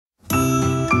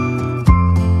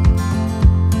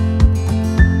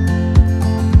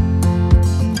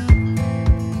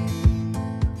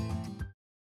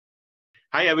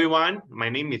Hi everyone, my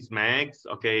name is Max.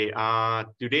 Okay,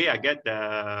 today I get the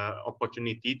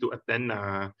opportunity to attend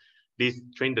this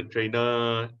Train the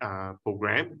Trainer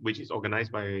program, which is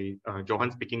organized by Johan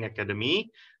Speaking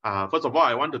Academy. First of all,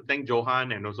 I want to thank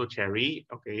Johan and also Cherry.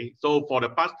 Okay, so for the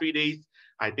past 3 days,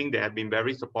 I think they have been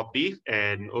very supportive,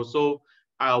 and also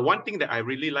one thing that I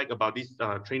really like about this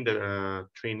Train the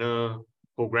Trainer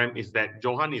program is that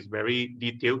Johan is very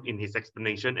detailed in his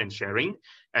explanation and sharing.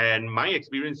 And my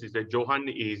experience is that Johan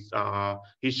is,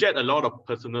 he shared a lot of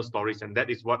personal stories, and that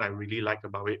is what I really like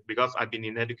about it, because I've been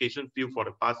in education field for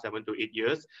the past 7 to 8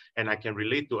 years, and I can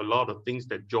relate to a lot of things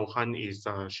that Johan is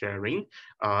sharing,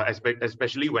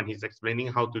 especially when he's explaining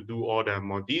how to do all the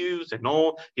modules and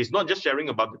all. He's not just sharing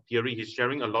about the theory, he's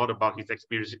sharing a lot about his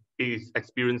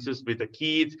experiences with the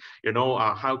kids,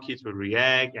 how kids will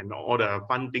react and all the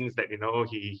fun things that,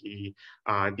 he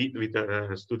did with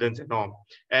the students and all.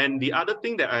 And the other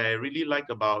thing that I really like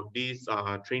about this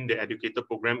Train the Educator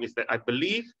program is that I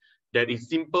believe that it's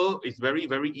simple, it's very,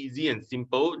 very easy and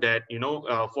simple that,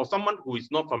 for someone who is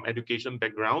not from education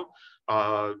background,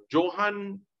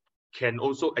 Johan can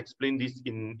also explain this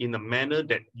in a manner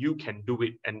that you can do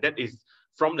it. And that is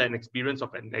from an experience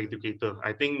of an educator.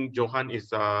 I think Johan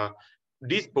is,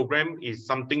 this program is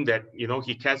something that,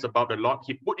 he cares about a lot.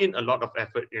 He put in a lot of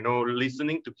effort,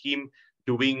 listening to him,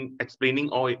 explaining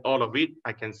all of it,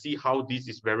 I can see how this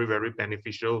is very, very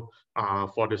beneficial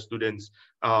for the students.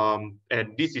 And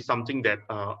this is something that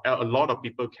a lot of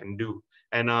people can do.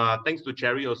 And thanks to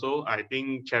Cherry also, I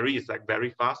think Cherry is like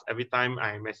very fast. Every time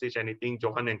I message anything,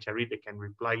 Johan and Cherry, they can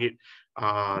reply it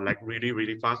like really,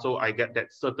 really fast. So I get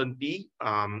that certainty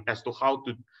as to how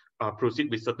to proceed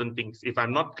with certain things. If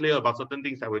I'm not clear about certain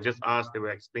things, I will just ask, they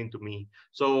will explain to me.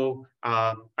 So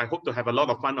I hope to have a lot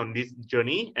of fun on this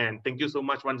journey. And thank you so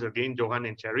much once again, Johan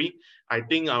and Cherry. I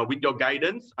think with your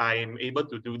guidance, I am able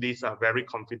to do this very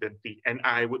confidently. And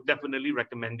I would definitely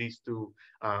recommend this to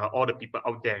all the people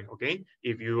out there, okay?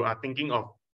 If you are thinking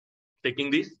of taking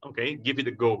this, okay, give it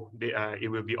a go. It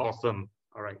will be awesome.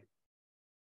 All right.